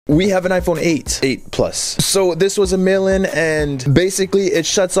We have an iPhone 8 Plus. So this was a mail-in, and basically it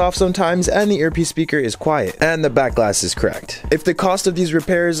shuts off sometimes and the earpiece speaker is quiet and the back glass is cracked. If the cost of these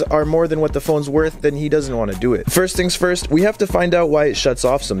repairs are more than what the phone's worth, then he doesn't want to do it. First things first, we have to find out why it shuts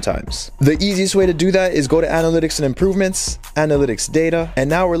off sometimes. The easiest way to do that is go to Analytics and Improvements, Analytics Data, and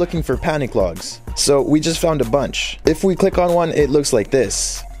now we're looking for panic logs. So we just found a bunch. If we click on one, it looks like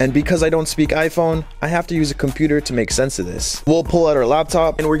this. And because I don't speak iPhone, I have to use a computer to make sense of this. We'll pull out our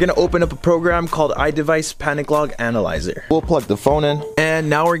laptop and we're gonna open up a program called iDevice Panic Log Analyzer. We'll plug the phone in and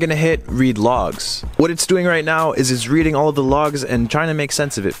now we're gonna hit read logs. What it's doing right now is it's reading all of the logs and trying to make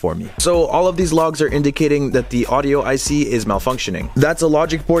sense of it for me. So all of these logs are indicating that the audio IC is malfunctioning. That's a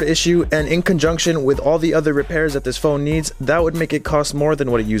logic board issue, and in conjunction with all the other repairs that this phone needs, that would make it cost more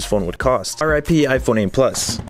than what a used phone would cost. RIP iPhone 8 Plus.